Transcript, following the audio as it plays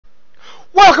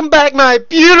Welcome back, my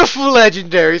beautiful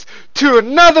legendaries, to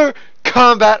another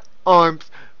Combat Arms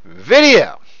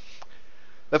video.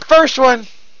 The first one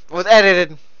was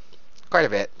edited quite a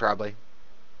bit, probably.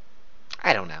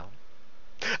 I don't know.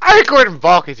 I recorded in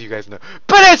Vulkan, as you guys know,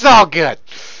 but it's all good.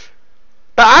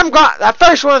 But that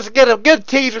first one is to get a good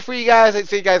teaser for you guys,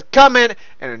 so you guys come in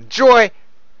and enjoy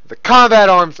the Combat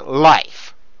Arms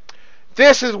life.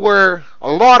 This is where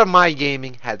a lot of my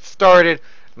gaming had started.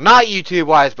 Not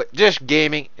YouTube-wise, but just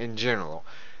gaming in general.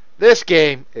 This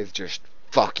game is just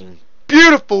fucking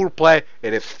beautiful to play.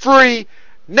 It is free.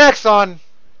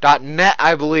 Nexon.net,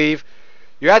 I believe.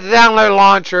 You had to download a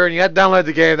launcher, and you had to download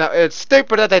the game. It's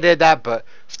stupid that they did that, but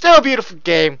still a beautiful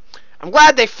game. I'm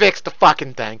glad they fixed the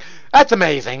fucking thing. That's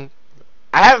amazing.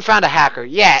 I haven't found a hacker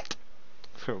yet,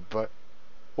 but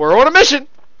we're on a mission.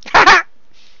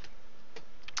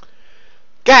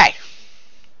 Okay.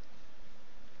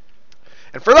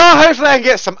 And for that, hopefully I can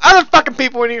get some other fucking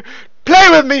people in here play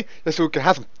with me so we can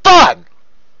have some fun.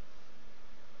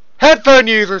 Headphone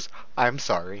users, I'm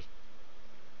sorry.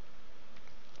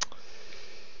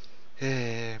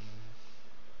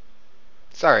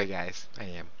 Sorry guys, I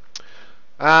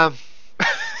am.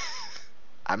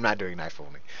 I'm not doing knife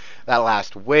only. That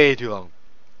lasts way too long.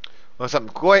 Want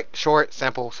something quick, short,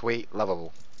 simple, sweet,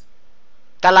 lovable.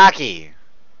 Talaki.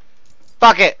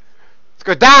 Fuck it. Let's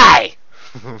go die.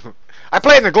 I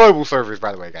play in the global servers,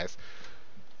 by the way, guys.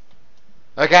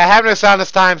 Okay, I have no sound this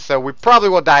time, so we probably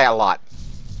will die a lot.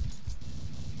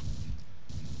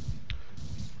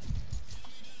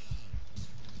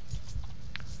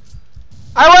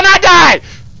 I will not die!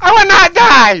 I will not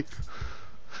die!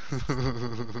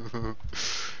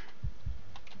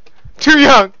 Too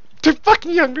young! Too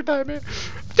fucking young to die, man!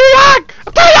 Too young!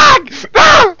 I'm too young!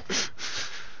 No!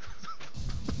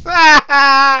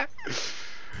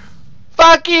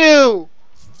 Fuck you!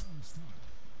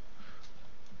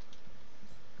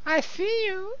 I see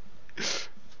you.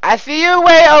 I see you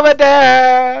way over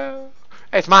there.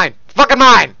 Hey, it's mine. It's fucking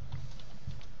mine.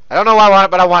 I don't know why I want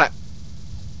it, but I want it.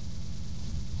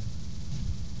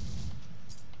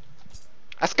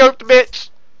 I scoped the bitch.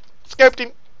 Scoped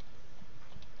him.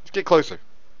 Let's get closer.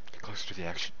 Get closer to the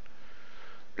action.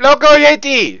 Loco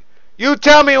Yeti, you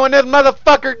tell me when this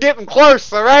motherfucker getting close,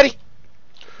 alrighty?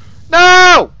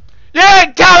 No! You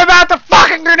didn't tell me about the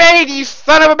fucking grenade, you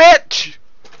son of a bitch!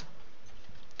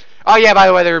 Oh yeah, by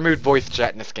the way, they removed voice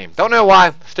chat in this game. Don't know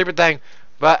why. Stupid thing.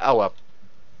 But, oh well.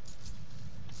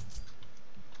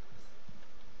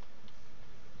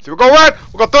 So we're gonna run!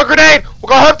 We're gonna throw a grenade! We're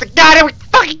gonna hope to God we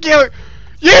fucking kill her!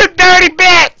 You dirty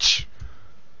bitch!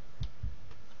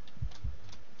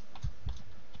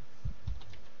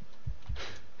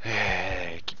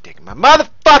 Keep taking my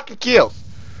motherfucking kills!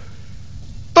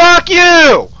 Fuck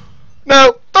you!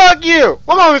 No, fuck you!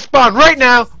 We're gonna respawn right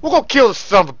now. We're gonna kill this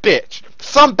son of a bitch.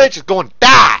 Some bitch is gonna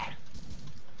die.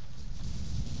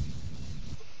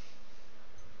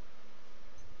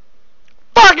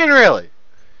 Fucking really?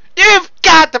 You've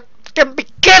got to be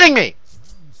kidding me!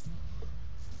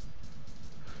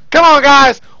 Come on,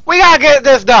 guys. We gotta get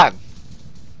this done.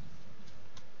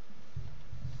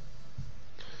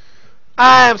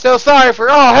 I am so sorry for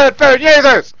all headphone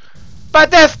users,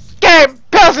 but this game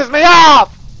pisses me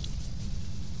off.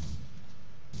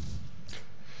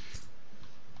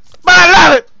 But I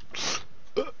love it!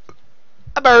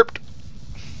 I burped.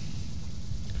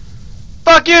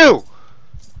 Fuck you!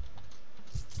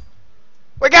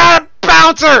 We got a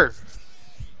bouncer!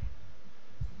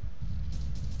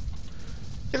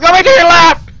 He's gonna be to your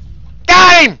left!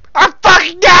 Got him! I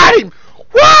fucking got him!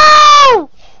 Woo!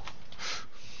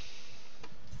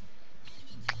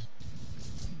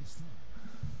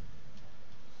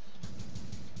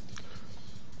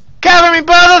 Cover me,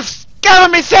 brothers!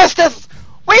 Cover me, sisters!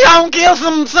 We don't kill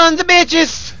some sons of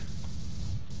bitches!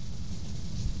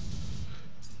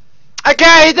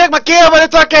 Okay, he took my kill, but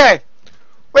it's okay.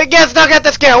 We still get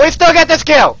this kill. We still get this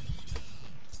kill.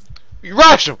 You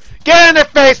rush them, get in their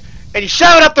face, and you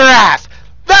shove it up their ass.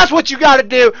 That's what you gotta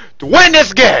do to win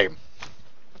this game.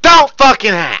 Don't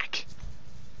fucking hack.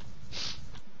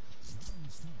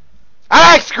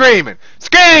 I like screaming.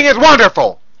 Screaming is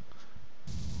wonderful.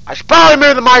 I should probably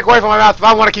move the mic away from my mouth if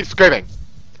I want to keep screaming.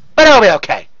 But it'll be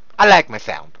okay. I like my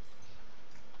sound.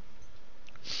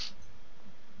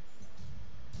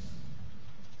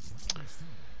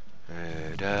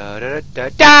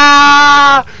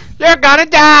 You're gonna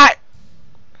die!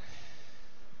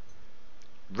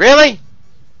 Really?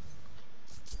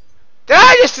 Did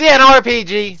I just see an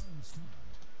RPG?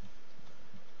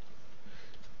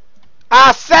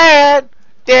 I said,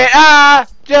 did I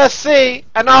just see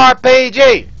an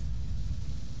RPG?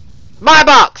 My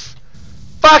box!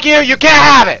 Fuck you, you can't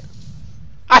have it!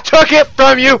 I took it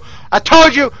from you! I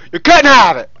told you, you couldn't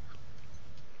have it!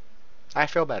 I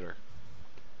feel better.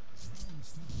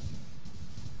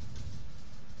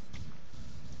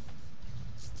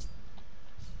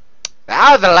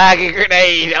 That was a laggy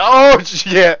grenade! Oh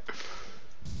shit!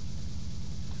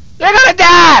 You're gonna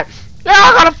die! You're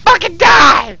all gonna fucking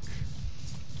die!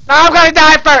 No, I'm gonna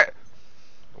die first!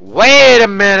 Wait a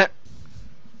minute!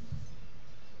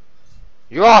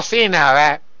 You all seen now,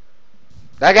 right?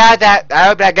 I got that. I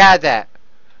hope I got that.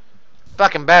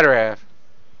 Fucking better have.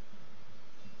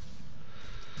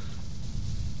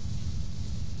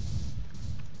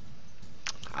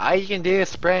 All you can do is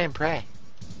spray and pray.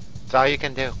 That's all you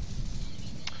can do.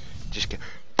 Just go.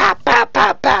 Pop, pop,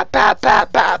 pop, pop, pop,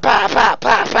 pop, pop, pop, pop,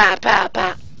 pop, pop, pop,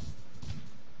 pop.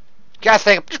 Guys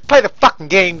think, just play the fucking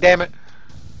game, damn it.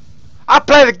 I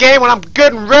play the game when I'm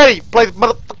good and ready. Play the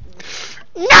motherfucker.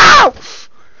 No!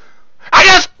 I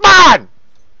just spawned!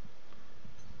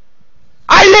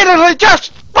 I literally just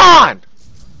spawned!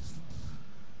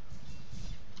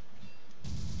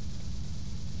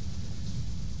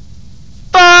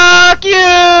 Fuck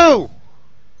you!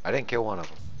 I didn't kill one of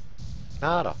them.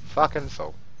 Not a fucking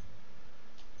soul.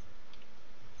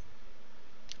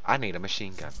 I need a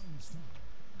machine gun.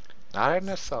 Not an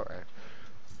assault rifle.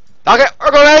 Okay,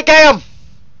 we're gonna AK him!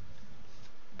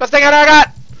 Best thing I ever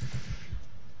got!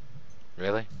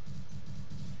 Really?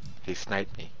 He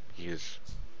sniped me. He was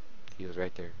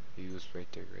right there. He was right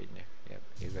there, right there. Yep,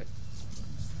 he was right.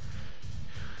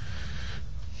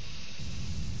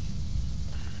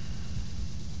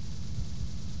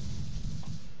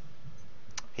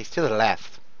 He's to the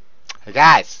left. Hey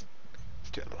guys!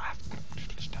 He's to the left.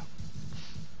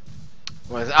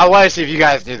 I want to see if you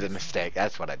guys knew the mistake.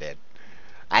 That's what I did.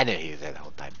 I knew he was there the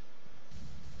whole time.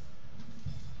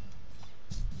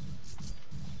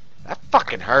 That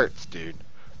fucking hurts, dude.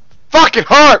 Fucking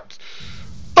hurts!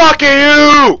 Fucking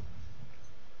you!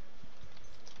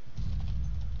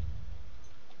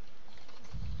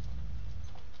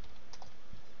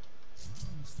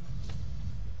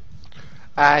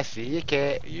 I see you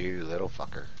cat, you little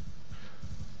fucker.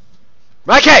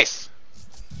 My case!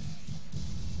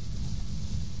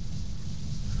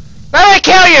 Let me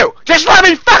kill you! Just let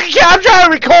me fucking kill you! I'm trying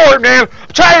to record, man!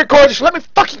 I'm trying to record, just let me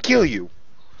fucking kill you!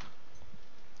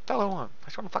 That's all I want. I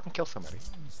just want to fucking kill somebody.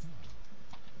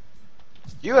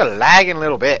 You a lagging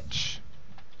little bitch.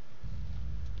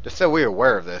 Just so we're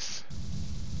aware of this.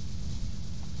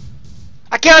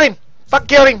 I killed him! Fucking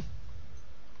killed him!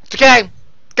 It's okay.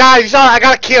 Guys, you saw it. I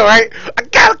got a kill, right? I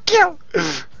got a kill!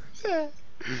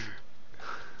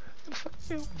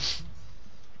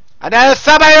 I know there's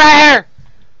somebody right here!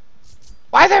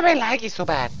 Why is everybody lagging so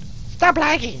bad? Stop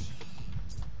lagging!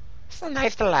 It's so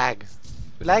nice to lag.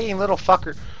 Lagging little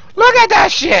fucker. Look at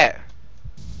that shit!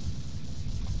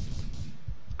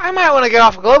 I might want to get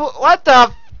off of global. What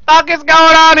the fuck is going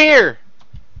on here?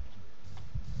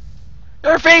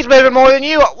 Your face moving more than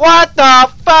you. What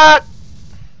the fuck?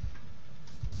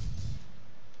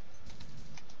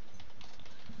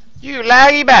 You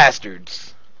laggy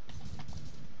bastards.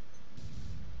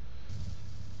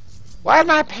 Why are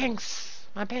my pinks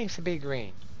to be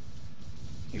green?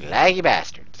 You laggy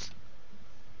bastards.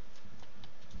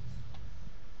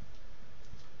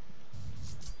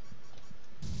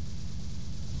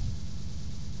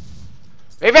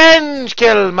 Revenge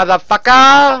kill,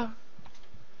 motherfucker!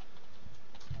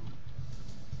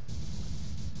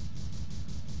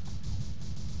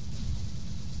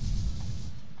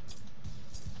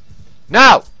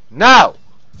 No! No!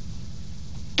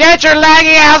 Get your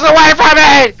laggy ass away from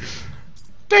me!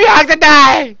 Too young to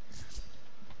die!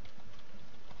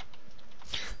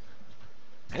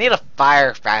 I need a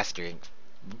faster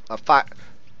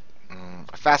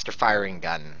firing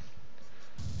gun.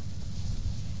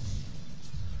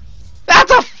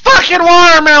 That's a fucking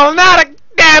watermelon, not a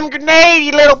damn grenade,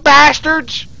 you little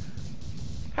bastards!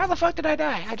 How the fuck did I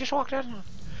die? I just walked out of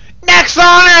Next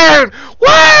on!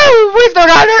 Woo! We still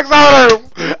got next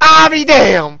on! I'll be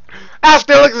damned! I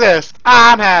still exist.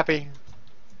 I'm happy.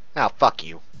 Now fuck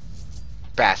you,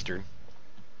 bastard.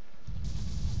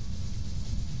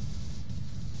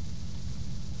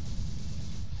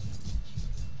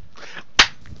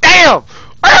 Damn!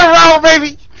 We're gonna roll,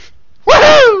 baby!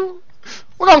 Woohoo!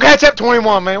 We're gonna catch up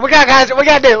 21, man. We gotta do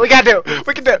it. We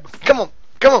can do it. Come on.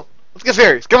 Let's get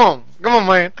serious. Come on,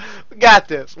 man. We got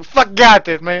this. We fucking got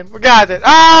this, man. We got this.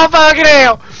 Oh, fucking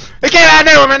hell. We can't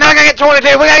outdo it, man. Now I gotta get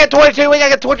 22. We gotta get 22. We gotta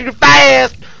get 22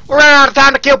 fast. We're running out of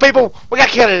time to kill people. We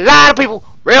gotta kill a lot of people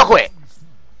real quick.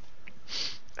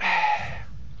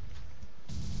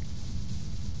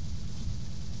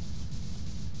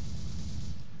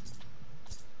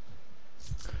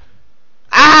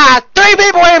 3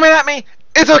 people aiming at me.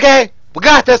 It's okay. We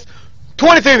got this.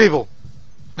 23 people.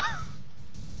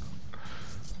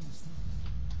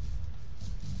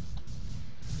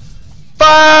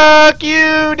 Fuck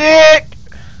you, dick.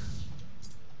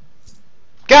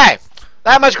 Okay,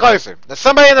 that much closer. There's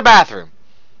somebody in the bathroom.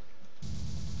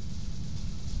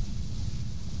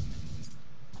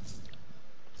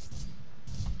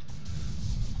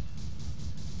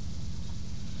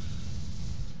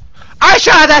 I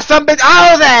shot that some bitch.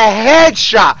 I was a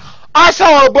headshot. I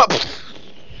saw her, but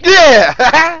yeah.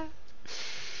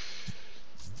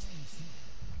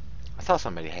 I saw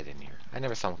somebody head in here. I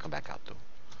never saw him come back out though.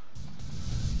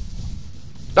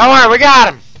 Don't worry, we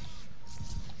got him.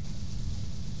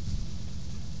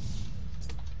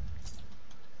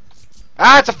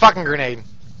 That's a fucking grenade.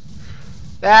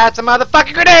 That's a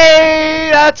motherfucking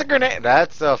grenade. That's a grenade.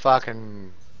 That's a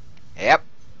fucking. Yep.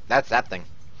 That's that thing.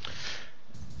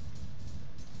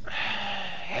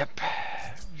 Yep.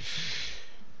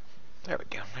 There we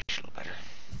go. That's a little better.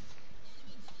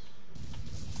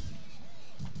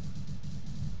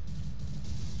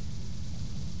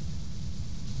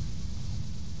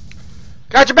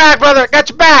 Got your back, brother. Got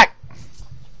your back.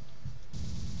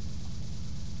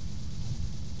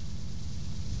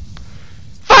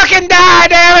 Fucking die,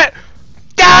 damn it!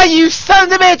 Die, you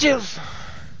sons of bitches!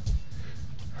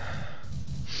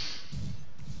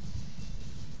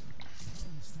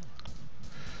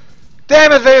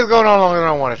 Damn it, this video's going on longer than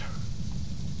I wanted.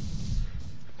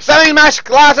 Some of these matches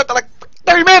last up to like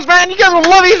 30 minutes, man. You guys will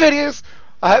love these videos.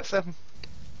 I hope so.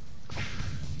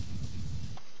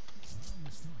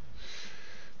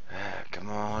 Come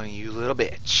on, you little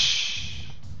bitch.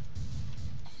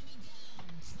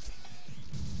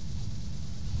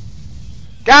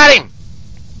 Got him!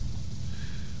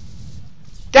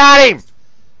 Got him!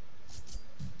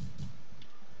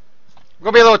 I'm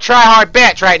gonna be a little try-hard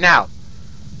bitch right now.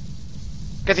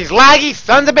 Cause he's laggy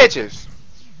sons of bitches.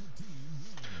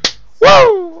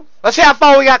 Woo! Let's see how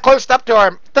far we got close up to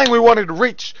our thing we wanted to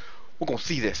reach. We're gonna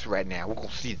see this right now. We're gonna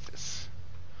see this.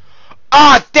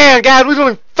 Ah, damn, guys, we're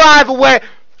only 5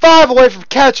 away from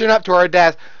catching up to our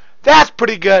death. That's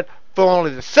pretty good for only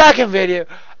the second video.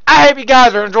 I hope you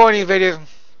guys are enjoying these videos.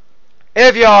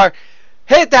 If you are,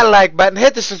 hit that like button,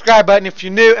 hit the subscribe button if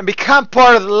you're new, and become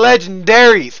part of the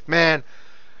legendaries, man.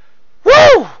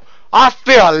 Woo! I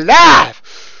feel alive.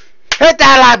 Hit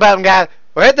that like button, guys.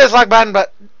 Or hit this like button,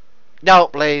 but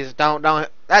don't, please, don't.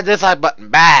 That dislike button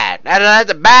bad.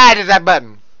 That's bad as that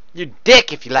button. You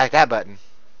dick if you like that button.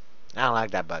 I don't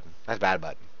like that button. That's a bad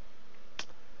button.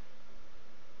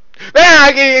 But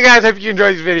anyway, you guys, hope you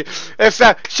enjoyed this video. If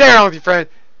so, share it on with your friends.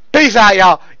 Peace out,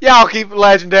 y'all. Y'all keep it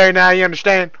legendary now, you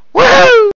understand? Woohoo!